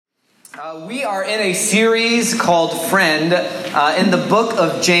We are in a series called Friend in the book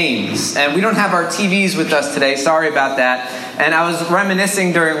of James. And we don't have our TVs with us today. Sorry about that. And I was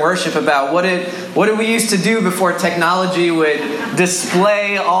reminiscing during worship about what did we used to do before technology would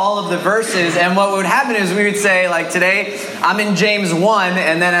display all of the verses. And what would happen is we would say, like, today I'm in James 1.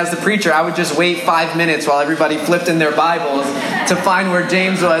 And then as the preacher, I would just wait 5 minutes while everybody flipped in their Bibles to find where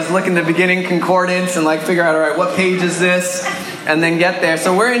James was, look in the beginning concordance and figure out, all right, what page is this? And then get there.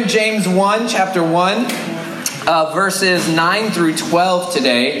 So we're in James 1, chapter 1, verses 9 through 12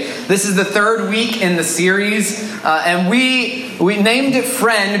 today. This is the third week in the series. And we named it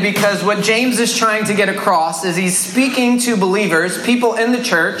Friend because what James is trying to get across is he's speaking to believers, people in the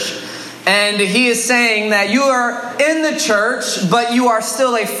church. And he is saying that you are in the church, but you are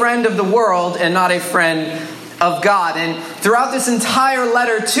still a friend of the world and not a friend of God. And throughout this entire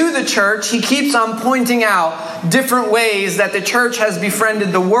letter to the church, he keeps on pointing out different ways that the church has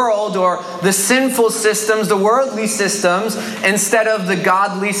befriended the world or the sinful systems, the worldly systems, instead of the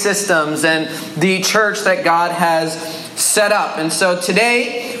godly systems and the church that God has set up. And so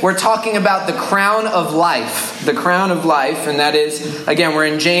today we're talking about the crown of life. The crown of life. And that is, again, we're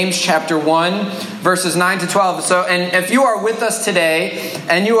in James chapter 1, verses 9 to 12. So, and if you are with us today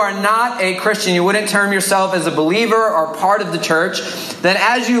and you are not a Christian, you wouldn't term yourself as a believer or part of the church, then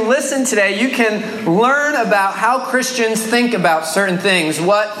as you listen today, you can learn about how Christians think about certain things.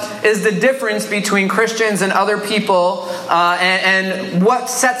 What is the difference between Christians and other people, and what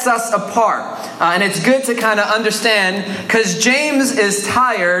sets us apart. And it's good to kind of understand, because James is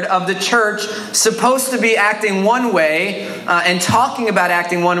tired of the church supposed to be acting one way and talking about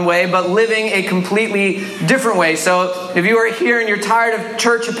acting one way, but living a completely different way. So if you are here and you're tired of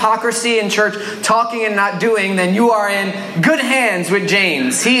church hypocrisy and church talking and not doing, then you are in good hands with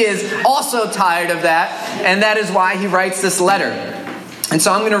James. He is also tired of that, and that is why he writes this letter. And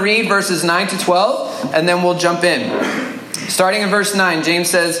so I'm going to read verses 9 to 12, and then we'll jump in. Starting in verse 9, James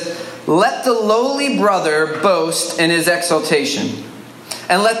says, "Let the lowly brother boast in his exaltation,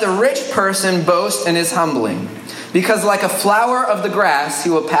 and let the rich person boast in his humbling. Because like a flower of the grass, he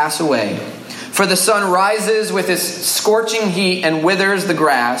will pass away. For the sun rises with its scorching heat and withers the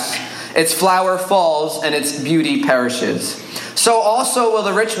grass. Its flower falls and its beauty perishes. So also will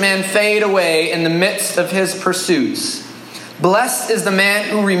the rich man fade away in the midst of his pursuits. Blessed is the man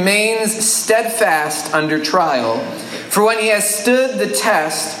who remains steadfast under trial. For when he has stood the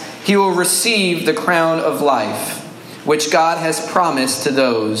test, he will receive the crown of life, which God has promised to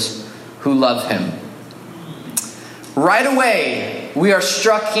those who love him." Right away, we are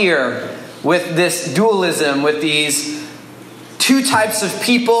struck here with this dualism, with these two types of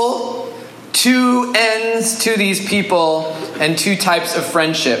people, two ends to these people, and two types of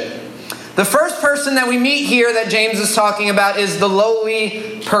friendship. The first person that we meet here that James is talking about is the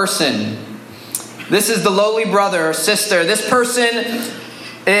lowly person. This is the lowly brother or sister. This person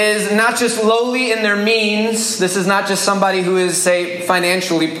is not just lowly in their means. This is not just somebody who is, say,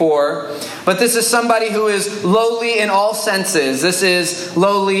 financially poor. But this is somebody who is lowly in all senses. This is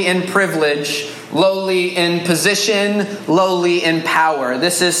lowly in privilege, lowly in position, lowly in power.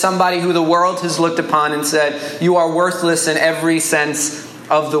 This is somebody who the world has looked upon and said, you are worthless in every sense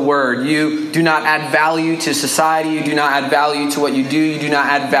of the word. You do not add value to society. You do not add value to what you do. You do not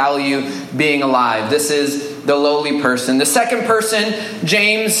add value being alive. This is the lowly person. The second person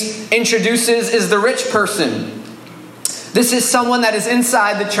James introduces is the rich person. This is someone that is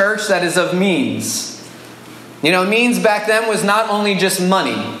inside the church that is of means. Means back then was not only just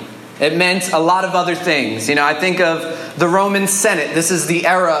money. It meant a lot of other things. I think of the Roman Senate. This is the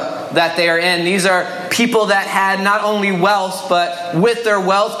era that they are in. These are people that had not only wealth, but with their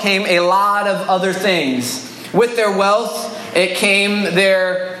wealth came a lot of other things. With their wealth, it came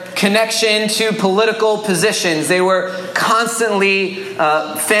their connection to political positions. They were constantly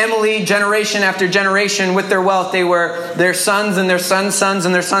family, generation after generation, with their wealth. They were their sons and their sons' sons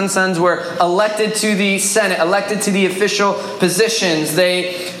and their sons' sons were elected to the Senate, elected to the official positions.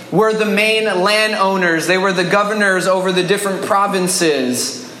 They were the main landowners. They were the governors over the different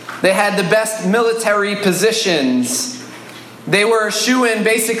provinces. They had the best military positions. They were a shoo-in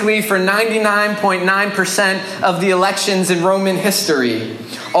basically for 99.9% of the elections in Roman history.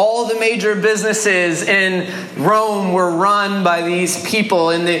 All the major businesses in Rome were run by these people.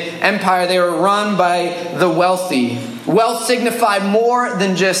 In the empire, they were run by the wealthy. Wealth signified more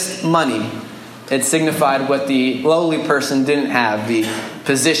than just money. It signified what the lowly person didn't have: the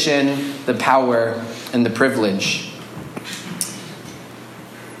position, the power, and the privilege.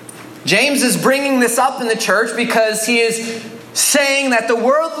 James is bringing this up in the church because he is saying that the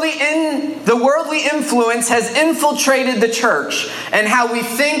worldly influence has infiltrated the church, and how we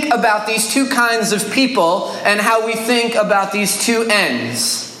think about these two kinds of people and how we think about these two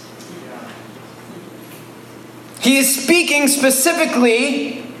ends. He is speaking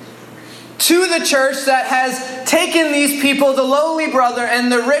specifically to the church that has taken these people, the lowly brother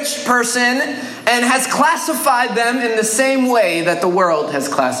and the rich person, and has classified them in the same way that the world has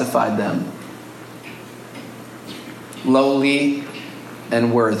classified them. Lowly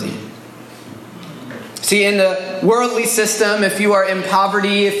and worthy. See, in the worldly system, if you are in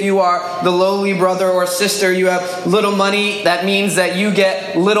poverty, if you are the lowly brother or sister, you have little money, that means that you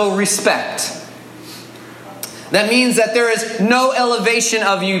get little respect. That means that there is no elevation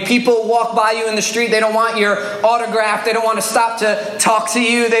of you. People walk by you in the street. They don't want your autograph. They don't want to stop to talk to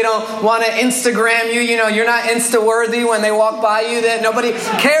you. They don't want to Instagram you. You know, you're not Insta-worthy when they walk by you. That nobody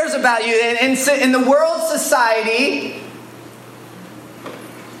cares about you. In the world society,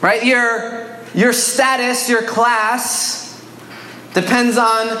 right, your status, your class depends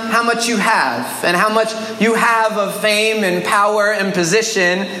on how much you have. And how much you have of fame and power and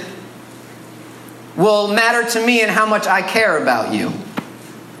position will matter to me and how much I care about you.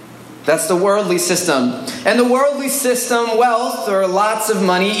 That's the worldly system. And the worldly system, wealth or lots of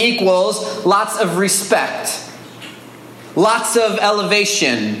money equals lots of respect. Lots of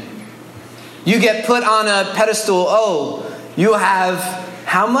elevation. You get put on a pedestal. Oh, you have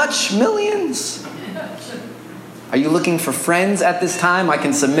how much millions? Are you looking for friends at this time? I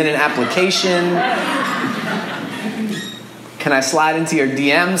can submit an application. Can I slide into your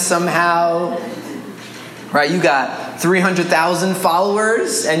DMs somehow? Right, you got 300,000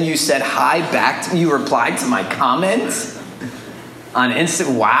 followers and you said hi back. You replied to my comments on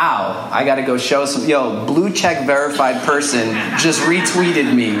Insta. Wow, I got to go show some. Yo, blue check verified person just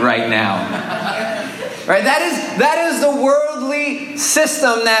retweeted me right now. Right, that is the worldly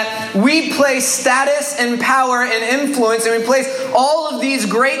system, that we place status and power and influence, and we place all of these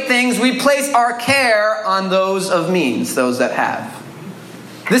great things. We place our care on those of means, those that have.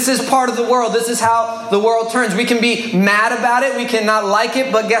 This is part of the world. This is how the world turns. We can be mad about it. We cannot like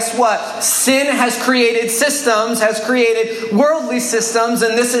it. But guess what? Sin has created systems, has created worldly systems,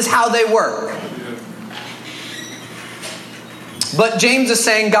 and this is how they work. But James is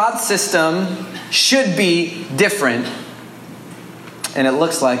saying God's system should be different. And it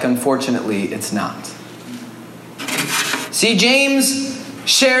looks like, unfortunately, it's not. See, James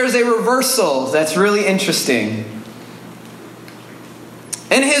shares a reversal that's really interesting.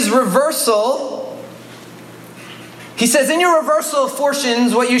 In his reversal, he says, in your reversal of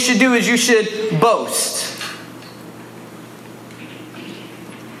fortunes, what you should do is you should boast.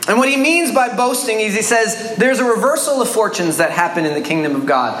 And what he means by boasting is he says, there's a reversal of fortunes that happen in the kingdom of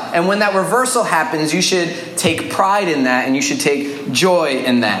God. And when that reversal happens, you should take pride in that and you should take joy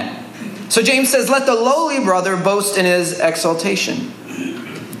in that. So James says, let the lowly brother boast in his exaltation.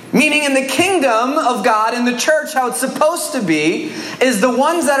 Meaning in the kingdom of God, in the church, how it's supposed to be, is the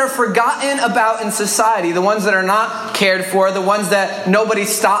ones that are forgotten about in society, the ones that are not cared for, the ones that nobody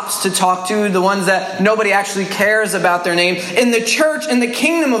stops to talk to, the ones that nobody actually cares about their name. In the church, in the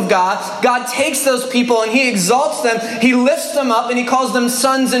kingdom of God, God takes those people and He exalts them, He lifts them up, and He calls them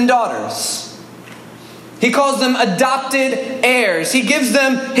sons and daughters. He calls them adopted heirs. He gives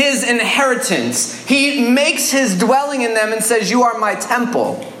them His inheritance. He makes His dwelling in them and says, you are my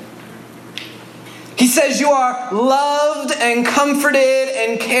temple. He says you are loved and comforted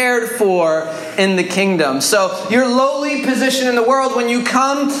and cared for in the kingdom. So your lowly position in the world, when you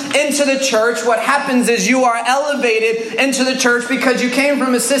come into the church, what happens is you are elevated into the church because you came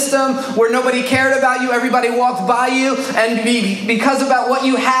from a system where nobody cared about you. Everybody walked by you. And because about what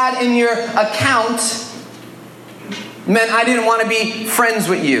you had in your account meant I didn't want to be friends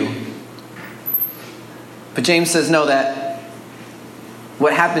with you. But James says, no, that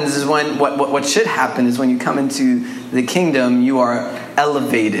what happens is what should happen is when you come into the kingdom, you are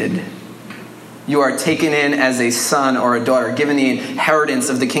elevated. You are taken in as a son or a daughter, given the inheritance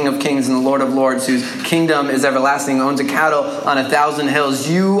of the King of Kings and the Lord of Lords, whose kingdom is everlasting, owns a cattle on 1,000 hills.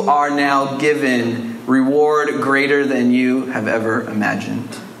 You are now given reward greater than you have ever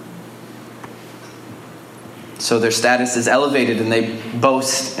imagined. So their status is elevated and they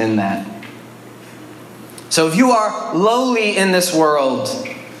boast in that. So if you are lowly in this world,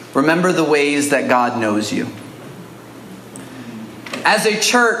 remember the ways that God knows you. As a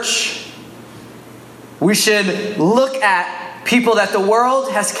church, we should look at people that the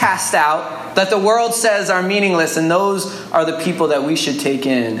world has cast out, that the world says are meaningless, and those are the people that we should take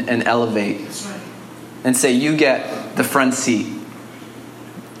in and elevate. And say, you get the front seat.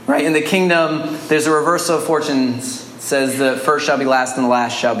 Right? In the kingdom, there's a reversal of fortunes. It says the first shall be last and the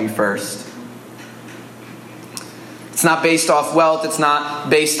last shall be first. It's not based off wealth. It's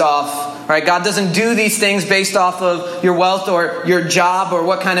not based off, right? God doesn't do these things based off of your wealth or your job or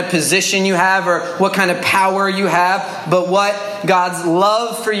what kind of position you have or what kind of power you have. But what God's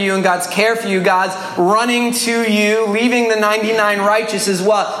love for you and God's care for you, God's running to you, leaving the 99 righteous is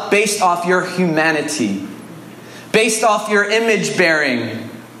what? Based off your humanity. Based off your image bearing. It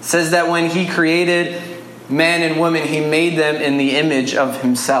says that when He created man and woman, He made them in the image of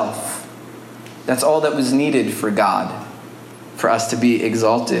Himself. That's all that was needed for God, for us to be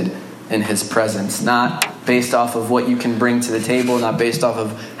exalted in His presence. Not based off of what you can bring to the table, not based off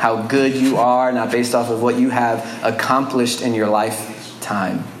of how good you are, not based off of what you have accomplished in your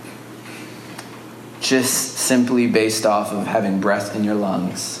lifetime. Just simply based off of having breath in your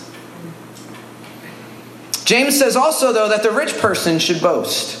lungs. James says also, though, that the rich person should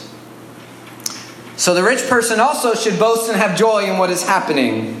boast. So the rich person also should boast and have joy in what is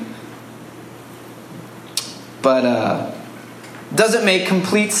happening. But doesn't make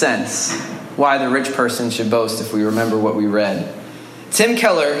complete sense why the rich person should boast if we remember what we read. Tim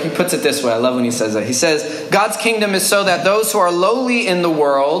Keller, he puts it this way. I love when he says that. He says, God's kingdom is so that those who are lowly in the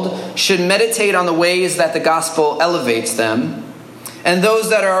world should meditate on the ways that the gospel elevates them. And those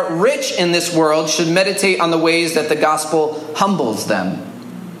that are rich in this world should meditate on the ways that the gospel humbles them.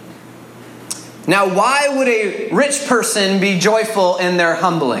 Now, why would a rich person be joyful in their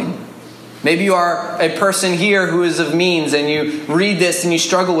humbling? Maybe you are a person here who is of means and you read this and you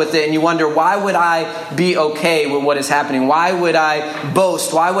struggle with it and you wonder, why would I be okay with what is happening? Why would I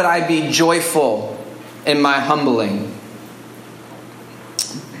boast? Why would I be joyful in my humbling?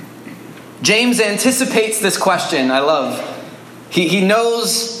 James anticipates this question. I love. He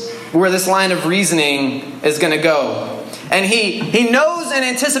knows where this line of reasoning is going to go. And he knows and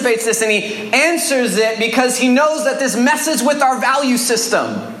anticipates this and he answers it because he knows that this messes with our value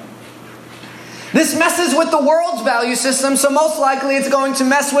system. This messes with the world's value system, so most likely it's going to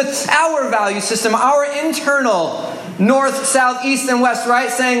mess with our value system, our internal north, south, east, and west, right?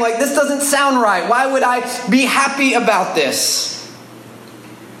 Saying like, this doesn't sound right. Why would I be happy about this?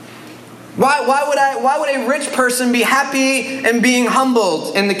 Why would a rich person be happy and being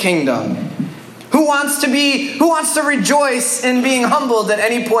humbled in the kingdom? Who wants to rejoice in being humbled at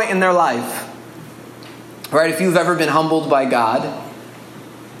any point in their life? Right? If you've ever been humbled by God,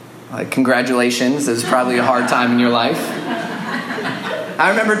 congratulations, this is probably a hard time in your life. I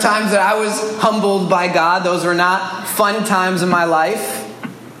remember times that I was humbled by God. Those were not fun times in my life.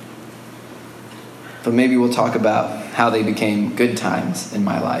 But maybe we'll talk about how they became good times in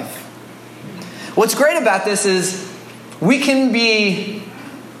my life. What's great about this is we can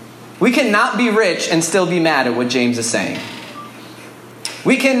not be rich and still be mad at what James is saying.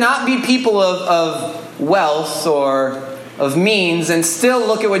 We cannot be people of wealth or of means and still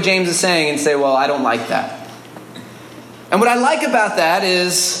look at what James is saying and say, well, I don't like that. And what I like about that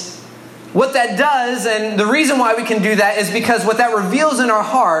is what that does, and the reason why we can do that is because what that reveals in our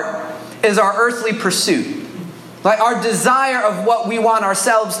heart is our earthly pursuit. Like our desire of what we want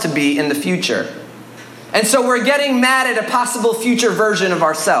ourselves to be in the future. And so we're getting mad at a possible future version of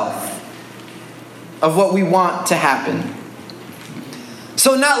ourselves, of what we want to happen.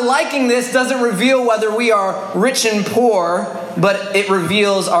 So not liking this doesn't reveal whether we are rich and poor, but it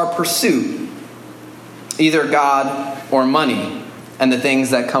reveals our pursuit. Either God or money and the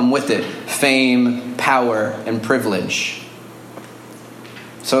things that come with it. Fame, power, and privilege.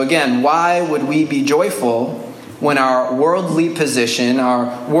 So again, why would we be joyful when our worldly position,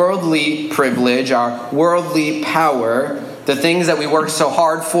 our worldly privilege, our worldly power, the things that we work so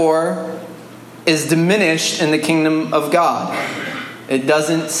hard for, is diminished in the kingdom of God? It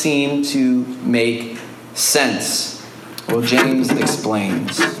doesn't seem to make sense. Well, James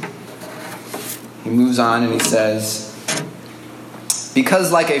explains. He moves on and he says,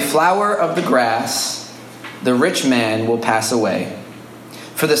 because like a flower of the grass, the rich man will pass away.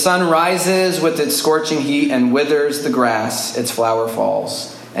 For the sun rises with its scorching heat and withers the grass, its flower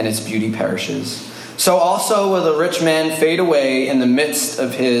falls, and its beauty perishes. So also will the rich man fade away in the midst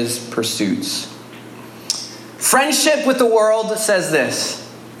of his pursuits. Friendship with the world says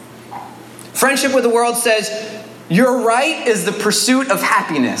this. Friendship with the world says, your right is the pursuit of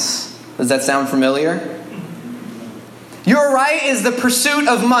happiness. Does that sound familiar? Your right is the pursuit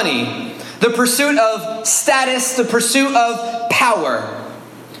of money, the pursuit of status, the pursuit of power.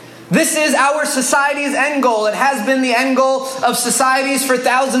 This is our society's end goal. It has been the end goal of societies for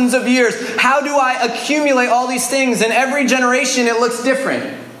thousands of years. How do I accumulate all these things? In every generation, it looks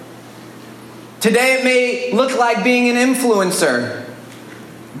different. Today, it may look like being an influencer.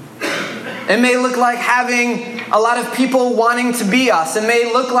 It may look like having a lot of people wanting to be us. It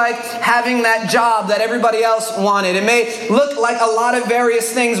may look like having that job that everybody else wanted. It may look like a lot of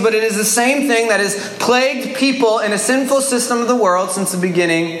various things, but it is the same thing that has plagued people in a sinful system of the world since the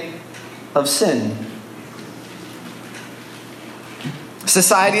beginning of sin.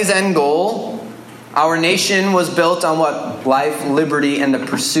 Society's end goal, our nation was built on what? Life, liberty, and the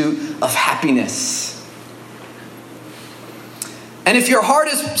pursuit of happiness. And if your heart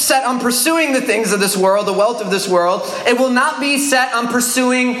is set on pursuing the things of this world, the wealth of this world, it will not be set on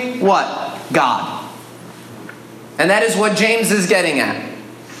pursuing what? God. And that is what James is getting at.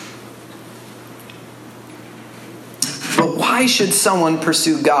 But why should someone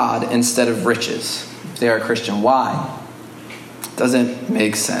pursue God instead of riches if they are a Christian? Why? Doesn't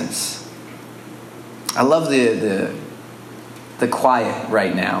make sense. I love the quiet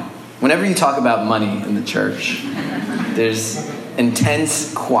right now. Whenever you talk about money in the church, there's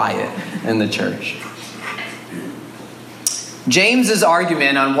intense quiet in the church. James's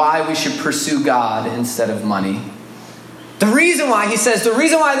argument on why we should pursue God instead of money. The reason why this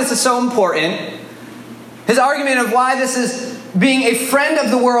is so important, his argument of why this is being a friend of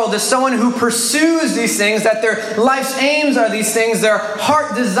the world is someone who pursues these things, that their life's aims are these things, their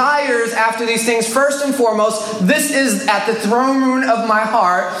heart desires after these things. First and foremost, this is at the throne room of my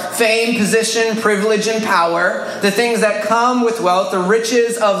heart: fame, position, privilege, and power, the things that come with wealth, the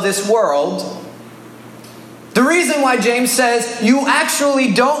riches of this world. The reason why James says you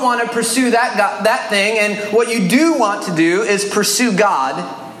actually don't want to pursue that thing, and what you do want to do is pursue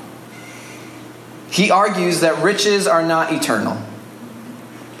God. He argues that riches are not eternal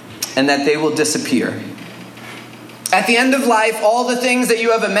and that they will disappear. At the end of life, all the things that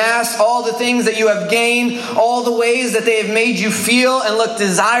you have amassed, all the things that you have gained, all the ways that they have made you feel and look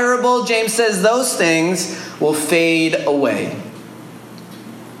desirable, James says those things will fade away.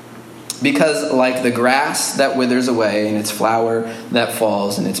 Because like the grass that withers away and its flower that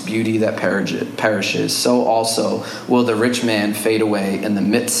falls and its beauty that perishes, so also will the rich man fade away in the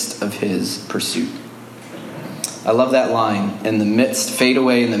midst of his pursuit. I love that line, fade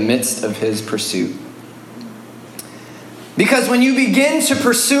away in the midst of his pursuit. Because when you begin to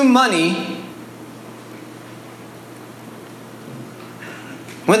pursue money,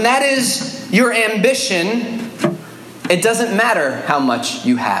 when that is your ambition, it doesn't matter how much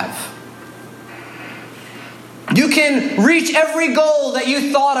you have. You can reach every goal that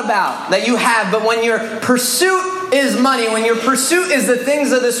you thought about, that you have, but when your pursuit is money, when your pursuit is the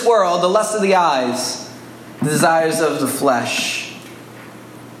things of this world, the lust of the eyes, the desires of the flesh,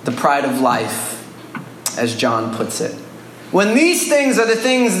 the pride of life, as John puts it. When these things are the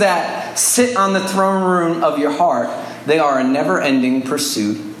things that sit on the throne room of your heart, they are a never-ending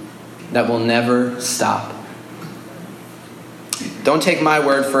pursuit that will never stop. Don't take my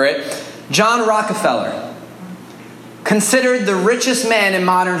word for it. John Rockefeller, considered the richest man in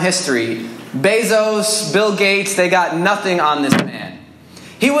modern history. Bezos, Bill Gates, they got nothing on this man.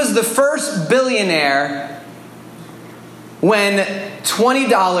 He was the first billionaire when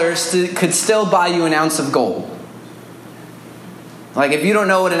 $20 could still buy you an ounce of gold. Like, if you don't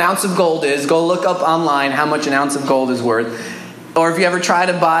know what an ounce of gold is, go look up online how much an ounce of gold is worth. Or if you ever try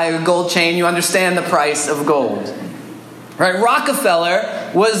to buy a gold chain, you understand the price of gold. Right?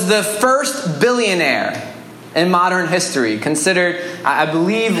 Rockefeller was the first billionaire in modern history. Considered, I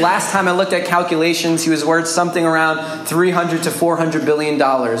believe last time I looked at calculations, he was worth something around $300 to $400 billion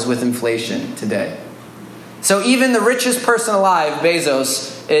with inflation today. So even the richest person alive,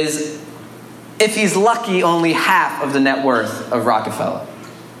 Bezos, is, if he's lucky, only half of the net worth of Rockefeller.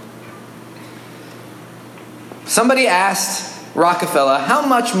 Somebody asked Rockefeller, how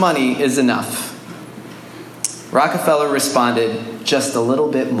much money is enough? Rockefeller responded, just a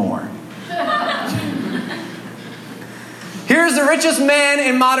little bit more. Here's the richest man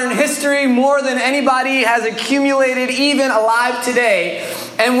in modern history, more than anybody has accumulated even alive today.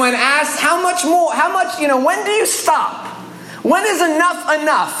 And when asked how much more, when do you stop? When is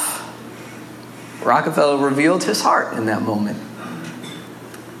enough? Rockefeller revealed his heart in that moment.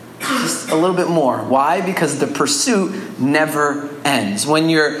 Just a little bit more. Why? Because the pursuit never ends. When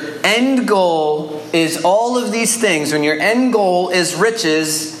your end goal is all of these things, when your end goal is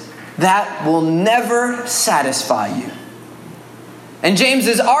riches, that will never satisfy you. And James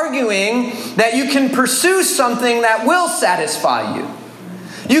is arguing that you can pursue something that will satisfy you.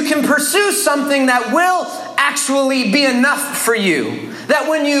 You can pursue something that will actually be enough for you. That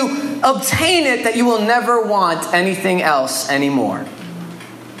when you obtain it, that you will never want anything else anymore.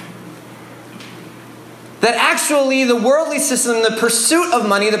 That actually the worldly system, the pursuit of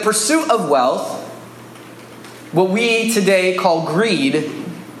money, the pursuit of wealth, what we today call greed,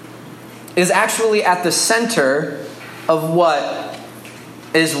 is actually at the center of what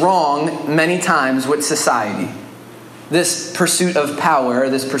is wrong many times with society. This pursuit of power,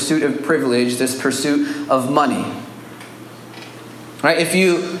 this pursuit of privilege, this pursuit of money. Right? If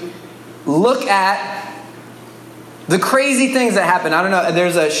you look at the crazy things that happen, I don't know,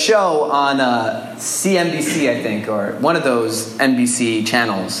 there's a show on CNBC, I think, or one of those NBC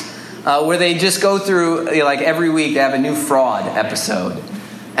channels, where they just go through, like every week, they have a new fraud episode.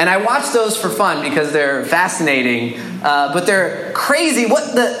 And I watch those for fun because they're fascinating, but they're crazy.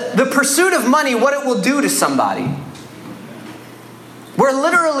 What the pursuit of money, what it will do to somebody. Where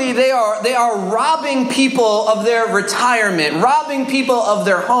literally they are robbing people of their retirement, robbing people of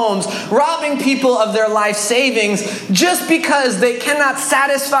their homes, robbing people of their life savings just because they cannot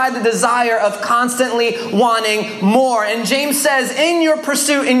satisfy the desire of constantly wanting more. And James says, in your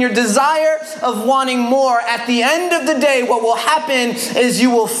pursuit, in your desire of wanting more, at the end of the day, what will happen is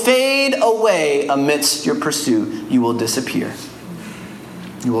you will fade away amidst your pursuit. You will disappear.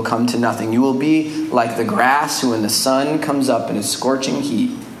 You will come to nothing. You will be like the grass who, when the sun comes up in its scorching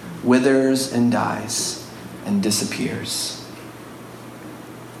heat, withers and dies and disappears.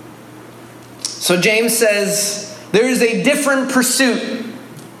 So James says there is a different pursuit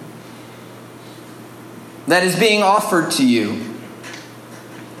that is being offered to you.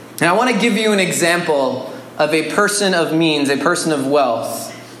 And I want to give you an example of a person of means, a person of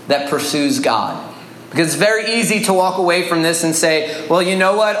wealth that pursues God. Because it's very easy to walk away from this and say, well, you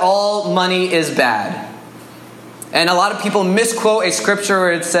know what? All money is bad. And a lot of people misquote a scripture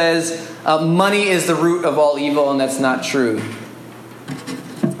where it says, money is the root of all evil, and that's not true.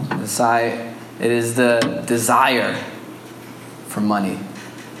 It is the desire for money.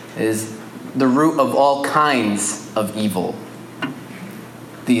 It is the root of all kinds of evil.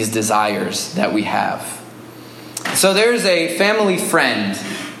 These desires that we have. So there's a family friend,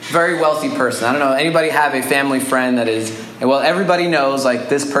 very wealthy person. I don't know, anybody have a family friend that is, well, everybody knows like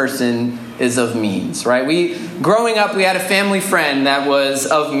this person is of means, right? Growing up, we had a family friend that was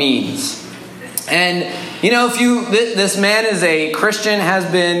of means. And, you know, this man is a Christian, has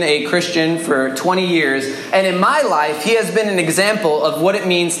been a Christian for 20 years. And in my life, he has been an example of what it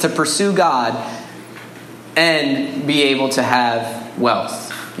means to pursue God and be able to have wealth.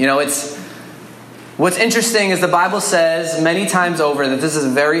 You know, what's interesting is the Bible says many times over that this is a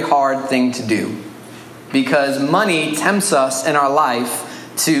very hard thing to do because money tempts us in our life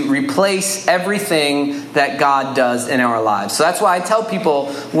to replace everything that God does in our lives. So that's why I tell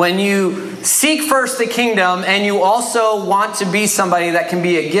people, when you seek first the kingdom and you also want to be somebody that can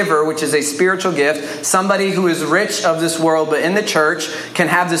be a giver, which is a spiritual gift, somebody who is rich of this world but in the church can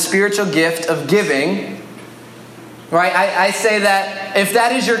have the spiritual gift of giving. Right? I say that if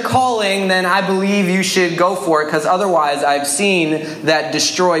that is your calling, then I believe you should go for it, because otherwise I've seen that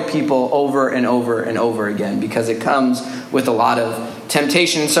destroy people over and over and over again because it comes with a lot of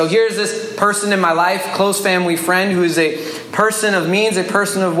temptation. So here's this person in my life, close family friend, who is a person of means, a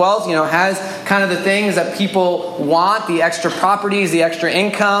person of wealth, you know, has kind of the things that people want, the extra properties, the extra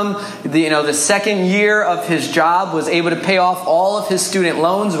income, the second year of his job was able to pay off all of his student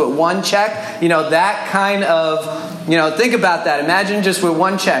loans with one check. You know, that kind of, think about that. Imagine just with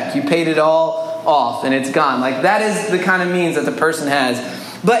one check, you paid it all off and it's gone. Like, that is the kind of means that the person has.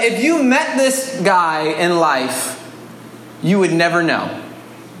 But if you met this guy in life, you would never know.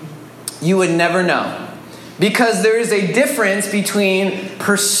 You would never know. Because there is a difference between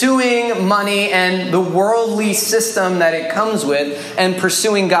pursuing money and the worldly system that it comes with and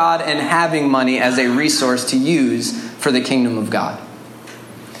pursuing God and having money as a resource to use for the kingdom of God.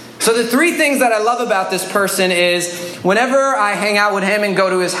 So the three things that I love about this person is whenever I hang out with him and go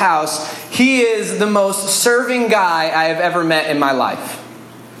to his house, he is the most serving guy I have ever met in my life.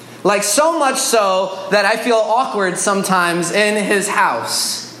 Like, so much so that I feel awkward sometimes in his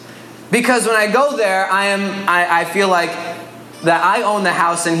house. Because when I go there, I feel like that I own the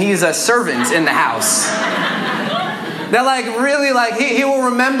house and he's a servant in the house. They're like, really, like, he will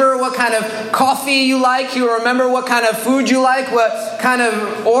remember what kind of coffee you like. He will remember what kind of food you like, what kind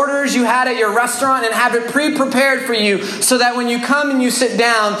of orders you had at your restaurant, and have it pre-prepared for you so that when you come and you sit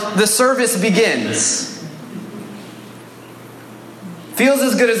down, the service begins. Feels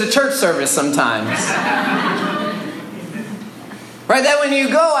as good as a church service sometimes. Right, that when you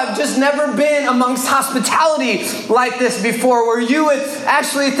go, I've just never been amongst hospitality like this before, where you would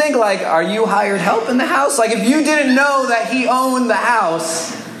actually think like, are you hired help in the house? Like, if you didn't know that he owned the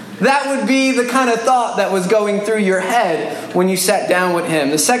house, that would be the kind of thought that was going through your head when you sat down with him.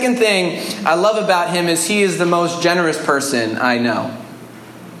 The second thing I love about him is he is the most generous person I know.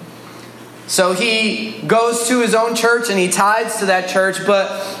 So he goes to his own church and he tithes to that church. But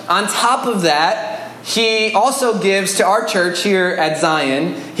on top of that, he also gives to our church here at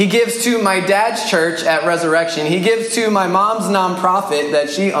Zion. He gives to my dad's church at Resurrection. He gives to my mom's nonprofit that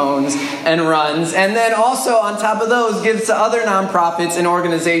she owns and runs. And then also on top of those, gives to other nonprofits and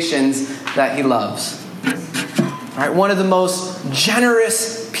organizations that he loves. All right, one of the most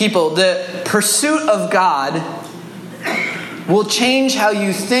generous people. The pursuit of God will change how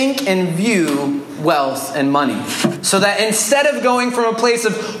you think and view wealth and money. So that instead of going from a place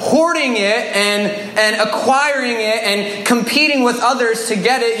of hoarding it and acquiring it and competing with others to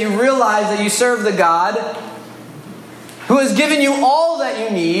get it, you realize that you serve the God who has given you all that you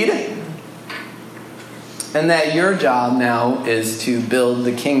need, and that your job now is to build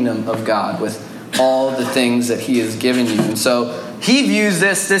the kingdom of God with all the things that he has given you. And so he views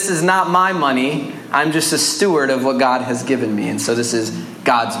this is not my money. I'm just a steward of what God has given me. And so this is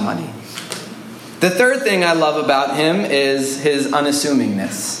God's money. The third thing I love about him is his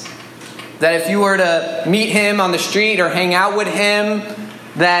unassumingness. That if you were to meet him on the street or hang out with him,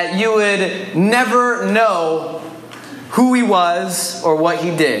 that you would never know who he was or what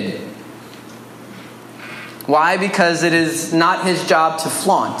he did. Why? Because it is not his job to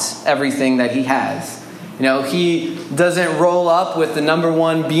flaunt everything that he has. You know, he doesn't roll up with the number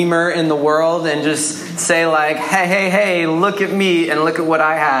one Beamer in the world and just say like, hey, look at me and look at what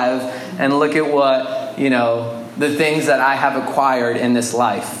I have and look at what, the things that I have acquired in this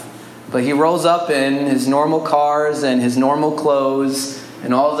life. But he rolls up in his normal cars and his normal clothes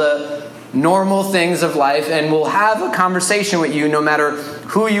and all the normal things of life and will have a conversation with you no matter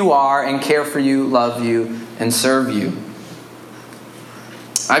who you are and care for you, love you, and serve you.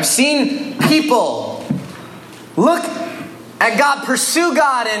 I've seen people look at God, pursue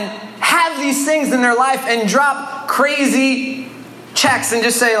God, and have these things in their life and drop crazy checks and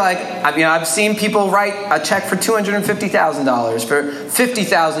just say like, I've seen people write a check for $250,000, for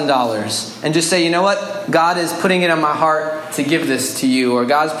 $50,000 and just say, you know what? God is putting it on my heart to give this to you, or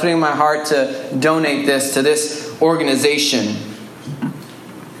God's putting in my heart to donate this to this organization.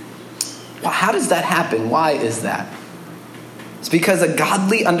 Well, how does that happen? Why is that? It's because a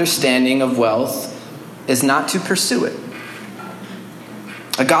godly understanding of wealth is not to pursue it.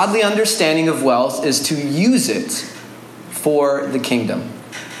 A godly understanding of wealth is to use it for the kingdom.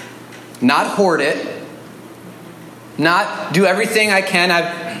 Not hoard it. Not do everything I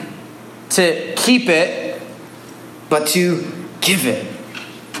can to keep it, but to give it.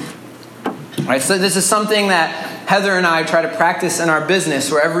 All right, so this is something that Heather and I try to practice in our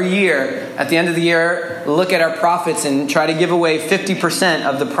business, where every year, at the end of the year, look at our profits and try to give away 50%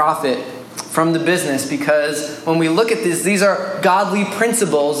 of the profit from the business, because when we look at this, these are godly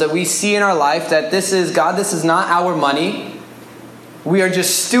principles that we see in our life, that this is God, this is not our money. We are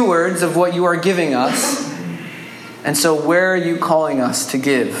just stewards of what you are giving us. And so where are you calling us to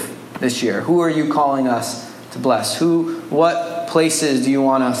give this year? Who are you calling us to bless? What places do you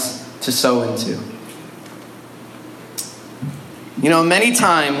want us to sow into? Many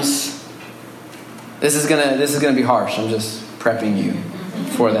times, this is gonna be harsh. I'm just prepping you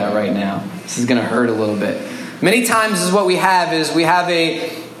for that right now. This is going to hurt a little bit. Many times is what we have is we have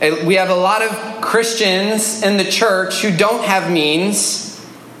a lot of Christians in the church who don't have means,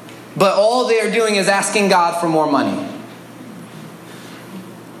 but all they are doing is asking God for more money.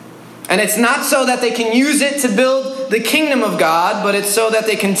 And it's not so that they can use it to build the kingdom of God, but it's so that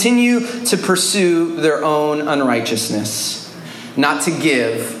they continue to pursue their own unrighteousness. Not to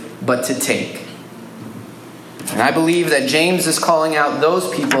give, but to take. And I believe that James is calling out those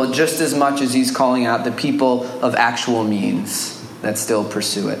people just as much as he's calling out the people of actual means that still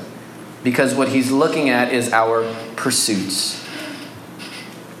pursue it. Because what he's looking at is our pursuits.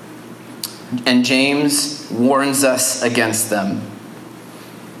 And James warns us against them.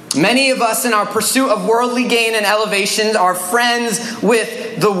 Many of us in our pursuit of worldly gain and elevation are friends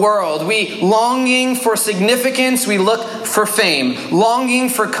with the world. We longing for significance, we look for fame. Longing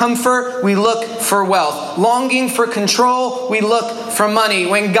for comfort, we look for wealth. Longing for control, we look for money.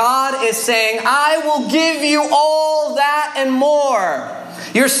 When God is saying, I will give you all that and more.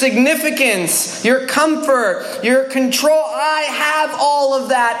 Your significance, your comfort, your control, I have all of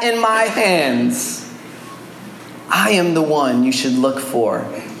that in my hands. I am the one you should look for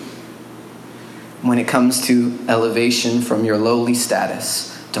when it comes to elevation from your lowly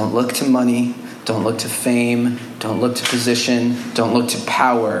status. Don't look to money. Don't look to fame. Don't look to position. Don't look to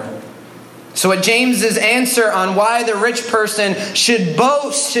power. So what James's answer on why the rich person should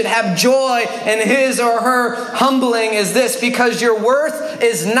boast, should have joy in his or her humbling is this: because your worth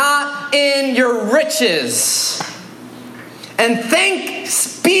is not in your riches. And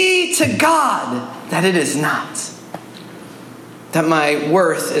thanks be to God that it is not. That my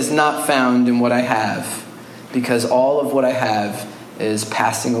worth is not found in what I have, because all of what I have is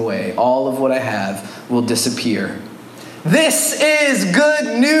passing away. All of what I have will disappear. This is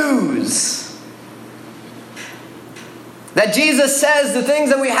good news. That Jesus says the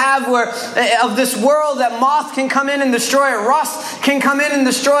things that we have of this world, that moth can come in and destroy it, rust can come in and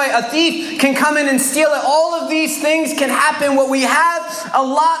destroy it, a thief can come in and steal it. All of these things can happen. What we have a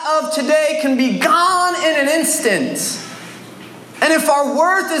lot of today can be gone in an instant. And if our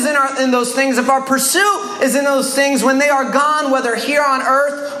worth is in those things, if our pursuit is in those things, when they are gone, whether here on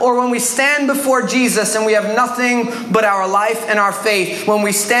earth or when we stand before Jesus and we have nothing but our life and our faith, when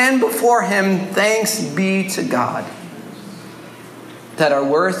we stand before Him, thanks be to God that our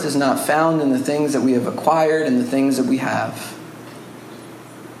worth is not found in the things that we have acquired and the things that we have.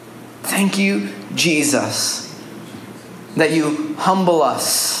 Thank you, Jesus, that you humble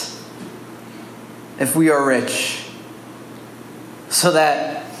us if we are rich, so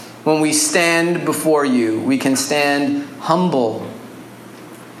that when we stand before you, we can stand humble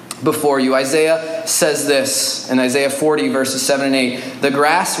before you. Isaiah says this in Isaiah 40, verses 7 and 8. The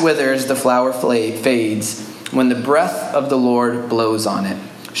grass withers, the flower fades, when the breath of the Lord blows on it.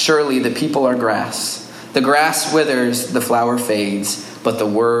 Surely the people are grass. The grass withers, the flower fades, but the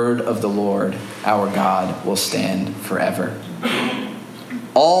word of the Lord, our God, will stand forever.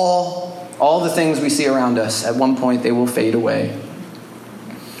 All the things we see around us, at one point they will fade away.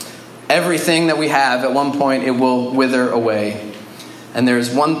 Everything that we have, at one point, it will wither away. And there is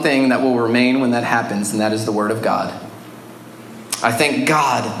one thing that will remain when that happens, and that is the Word of God. I thank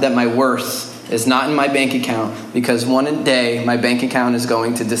God that my worth is not in my bank account, because one day my bank account is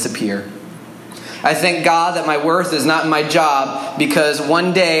going to disappear. I thank God that my worth is not in my job, because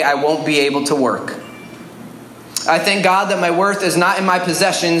one day I won't be able to work. I thank God that my worth is not in my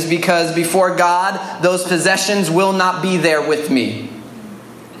possessions, because before God, those possessions will not be there with me.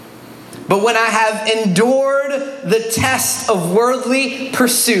 But when I have endured the test of worldly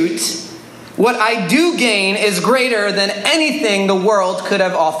pursuit, what I do gain is greater than anything the world could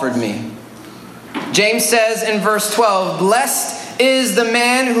have offered me. James says in verse 12, "Blessed is the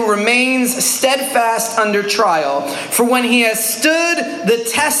man who remains steadfast under trial, for when he has stood the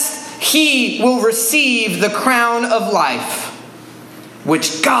test, he will receive the crown of life,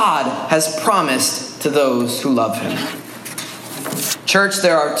 which God has promised to those who love Him." Church,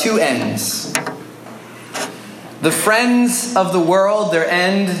 there are two ends. The friends of the world, their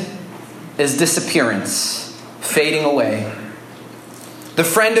end is disappearance, fading away. The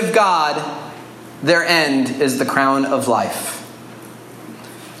friend of God, their end is the crown of life.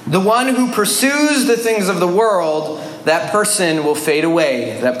 The one who pursues the things of the world, that person will fade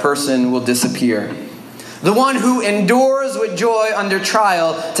away. That person will disappear. The one who endures with joy under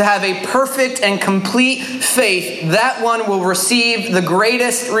trial to have a perfect and complete faith, that one will receive the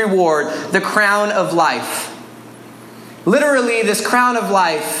greatest reward, the crown of life. Literally, this crown of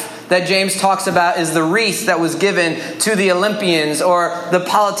life that James talks about is the wreath that was given to the Olympians or the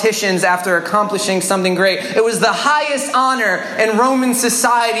politicians after accomplishing something great. It was the highest honor in Roman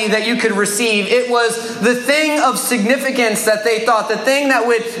society that you could receive. It was the thing of significance that they thought, the thing that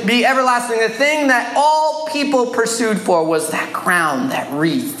would be everlasting, the thing that all people pursued for was that crown, that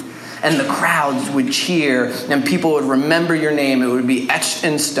wreath. And the crowds would cheer and people would remember your name. It would be etched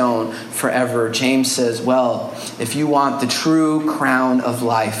in stone forever. James says, well, if you want the true crown of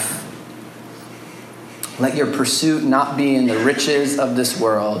life, let your pursuit not be in the riches of this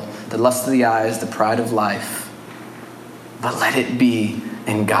world, the lust of the eyes, the pride of life, but let it be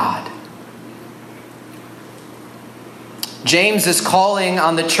in God. James is calling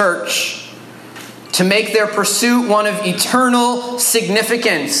on the church to make their pursuit one of eternal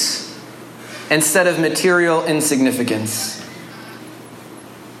significance instead of material insignificance.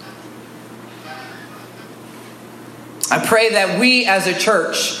 I pray that we as a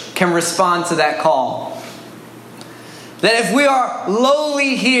church can respond to that call. That if we are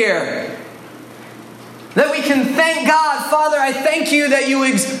lowly here, that we can thank God, Father, I thank you that you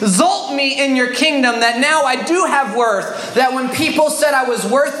exalt me in your kingdom, that now I do have worth, that when people said I was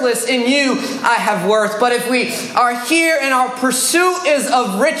worthless in you, I have worth. But if we are here and our pursuit is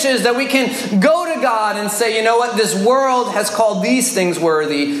of riches, that we can go to God and say, you know what, this world has called these things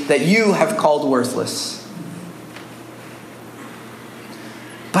worthy that you have called worthless.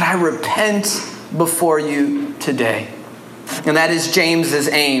 But I repent before you today. And that is James's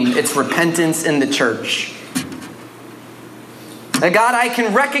aim. It's repentance in the church. That God, I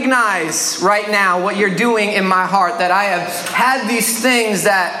can recognize right now what you're doing in my heart. That I have had these things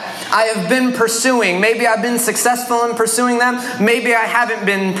that I have been pursuing. Maybe I've been successful in pursuing them. Maybe I haven't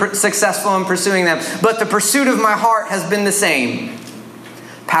been successful in pursuing them. But the pursuit of my heart has been the same.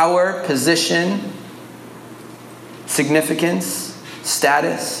 Power, position, significance,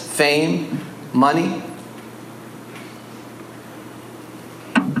 status, fame, money.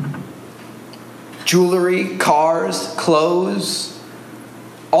 Jewelry, cars, clothes,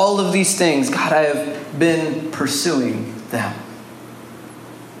 all of these things, God, I have been pursuing them.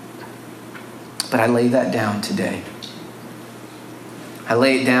 But I lay that down today. I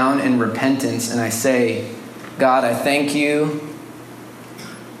lay it down in repentance and I say, God, I thank you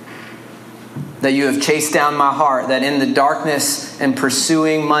that you have chased down my heart, that in the darkness and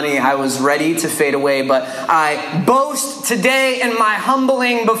pursuing money, I was ready to fade away. But I boast today in my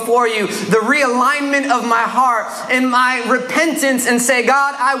humbling before you, the realignment of my heart, in my repentance, and say,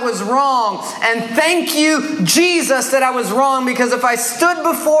 God, I was wrong. And thank you, Jesus, that I was wrong, because if I stood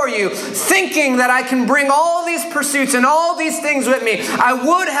before you thinking that I can bring all these pursuits and all these things with me, I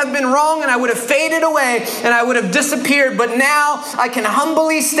would have been wrong and I would have faded away and I would have disappeared. But now I can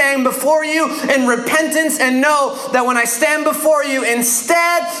humbly stand before you in repentance and know that when I stand before you,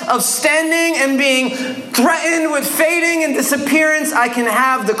 instead of standing and being threatened with fading and disappearance, I can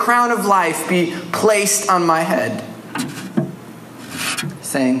have the crown of life be placed on my head.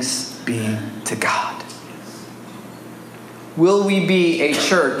 Thanks be to God. Will we be a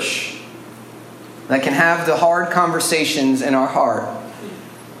church that can have the hard conversations in our heart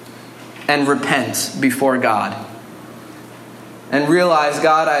and repent before God? And realize,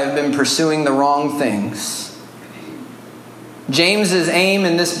 God, I have been pursuing the wrong things. James's aim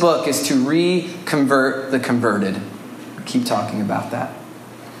in this book is to reconvert the converted. Keep talking about that.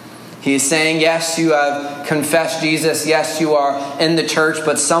 He is saying, yes, you have confessed Jesus. Yes, you are in the church.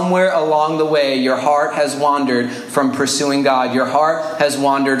 But somewhere along the way, your heart has wandered from pursuing God. Your heart has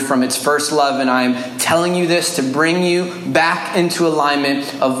wandered from its first love. And I am telling you this to bring you back into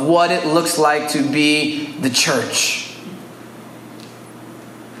alignment of what it looks like to be the church.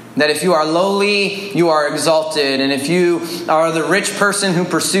 That if you are lowly, you are exalted. And if you are the rich person who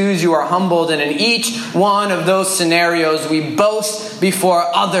pursues, you are humbled. And in each one of those scenarios, we boast before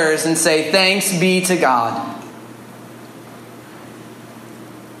others and say, thanks be to God.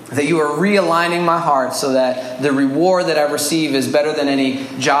 That you are realigning my heart so that the reward that I receive is better than any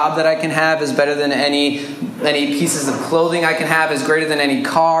job that I can have, is better than any pieces of clothing I can have, is greater than any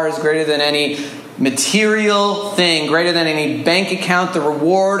car, is greater than any material thing, greater than any bank account. The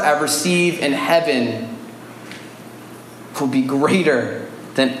reward I receive in heaven will be greater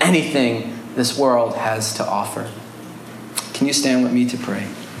than anything this world has to offer. Can you stand with me to pray?